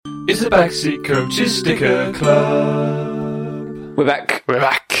It's the Backseat Coaches Sticker Club. We're back.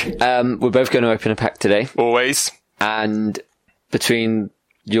 We're both going to open a pack today. Always. And between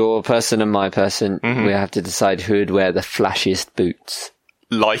your person and my person, we have to decide who would wear the flashiest boots.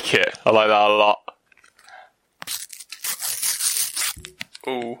 Like it. I like that a lot.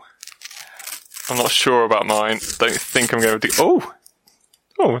 Ooh. I'm not sure about mine. Don't think I'm going to do... Oh,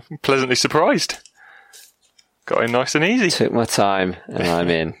 I'm pleasantly surprised. Got in nice and easy. Took my time and I'm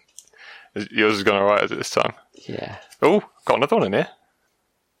in. Yours has gone alright this time. Yeah. Oh, got another one in here.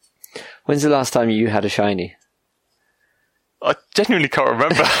 When's the last time you had a shiny? I genuinely can't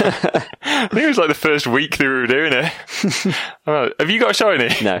remember. I think it was like the first week that we were doing it. Have you got a shiny?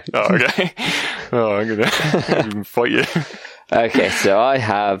 No. Oh, okay. Oh, I'm going to fight you. Okay, so I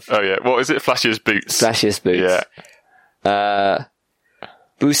have... Oh, yeah. What is it? Flashiest boots. Flashiest boots. Yeah.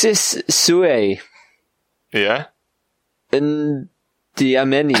 Busis Sue Yeah? and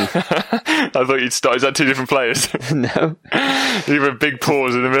Diameni. I thought you'd start. Is that two different players? No. You have a big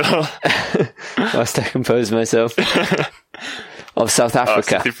pause in the middle. Whilst I compose myself. Of South Africa.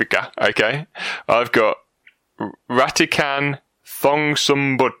 South Africa. Okay. I've got Ratikan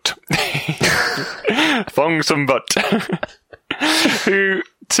Thongsumbut. Thongsumbut. Who,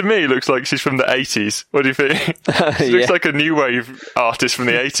 to me, looks like she's from the 80s. What do you think? She looks like a new wave artist from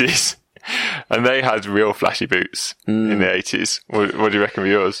the 80s. And they had real flashy boots in the 80s. What do you reckon of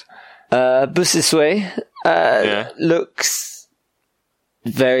yours? Busiswe looks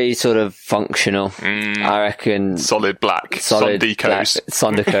very sort of functional. I reckon. Solid black.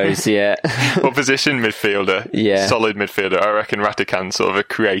 Sondikos, yeah. What position? Midfielder. Yeah. Solid midfielder. I reckon Ratikan sort of a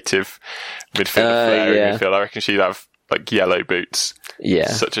creative midfielder. Midfielder. I reckon she'd have like yellow boots. Yeah.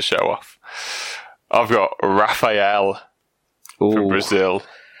 Such a show off. I've got Rafael from Brazil.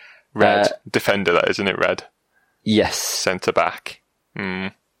 Red. Defender, that isn't it? Red. Yes. Centre back.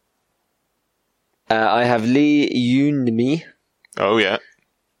 I have Lee Yoonmi. Oh, yeah.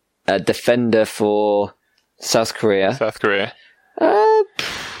 A defender for South Korea. I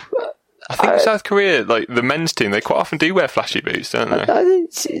think South Korea, like the men's team, they quite often do wear flashy boots, don't they? I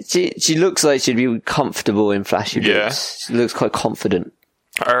think she looks like she'd be comfortable in flashy boots. She looks quite confident.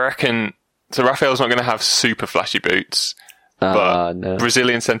 I reckon... So Rafael's not going to have super flashy boots. But no.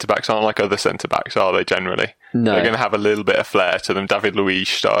 Brazilian centre-backs aren't like other centre-backs, are they, generally? No. They're going to have a little bit of flair to them, David Luiz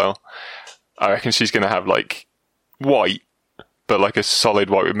style. I reckon she's going to have, like, white, but like a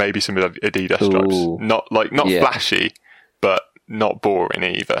solid white with maybe some Adidas stripes. Not flashy, but not boring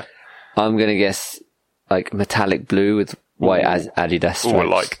either. I'm going to guess, like, metallic blue with white Adidas stripes. I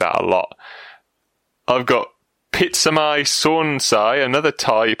like that a lot. I've got Pitsamai Sonsai, another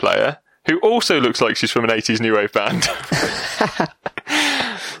Thai player, who also looks like she's from an 80s new wave band.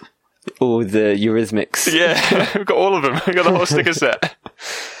 All the Eurythmics. Yeah, we've got all of them. We've got the whole sticker set.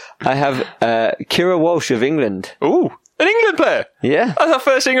 I have Kira Walsh of England. Ooh, an England player? Yeah. That's our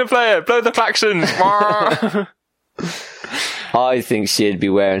first England player. Blow the klaxons. I think she'd be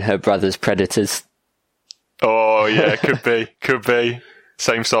wearing her brother's Predators. Oh, yeah, could be.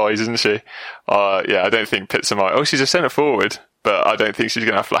 Same size, isn't she? Yeah, I don't think Pitsamai... Oh, she's a centre forward. But I don't think she's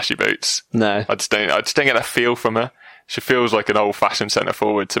going to have flashy boots. No. I just don't get that feel from her. She feels like an old-fashioned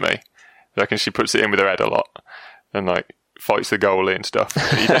centre-forward to me. I reckon she puts it in with her head a lot. And, like, fights the goalie and stuff.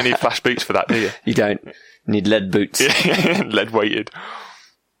 You don't need flash boots for that, do you? You don't. You need lead boots. Lead-weighted.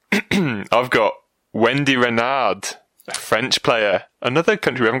 I've got Wendy Renard, a French player. Another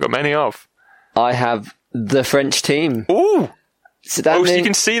country we haven't got many of. I have the French team. Ooh! So you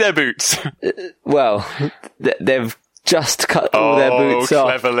can see their boots. Well, they've just cut all their boots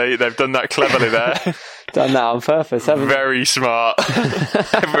off. Cleverly. They've done that cleverly there. Done that on purpose, haven't they? Very smart.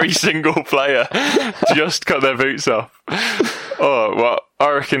 Every single player just cut their boots off. Oh, well, I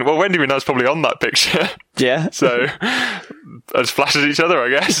reckon... Well, Wendy Renard's probably on that picture. Yeah. So, as flashes each other, I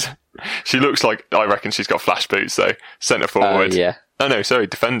guess. She looks like... I reckon she's got flash boots, though. Centre forward. Yeah. Oh, no, sorry,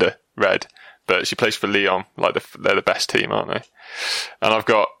 defender. Red. But she plays for Lyon. Like, they're the best team, aren't they? And I've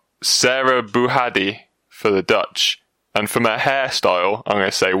got Sarah Bouhadi for the Dutch. And for my hairstyle, I'm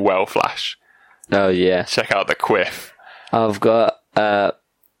going to say well flash. Oh, yeah. Check out the quiff. I've got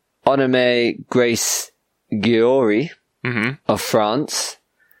Onome Grace Giori of France,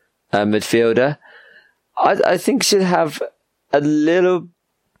 a midfielder. I think she'd have a little...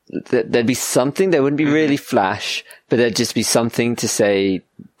 There'd be something. There wouldn't be really flash, but there'd just be something to say,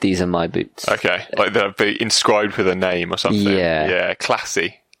 these are my boots. Okay. Like they'd be inscribed with a name or something. Yeah. Yeah,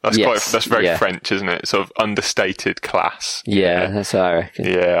 classy. That's very French, isn't it? Sort of understated class. Yeah, that's what I reckon.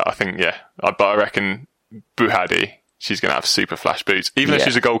 Yeah, I think, but I reckon Bouhadi, she's going to have super flash boots, even though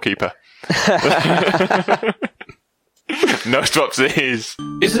she's a goalkeeper. No swapsies.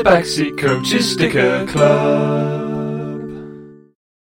 It's the Backseat Coaches Sticker Club.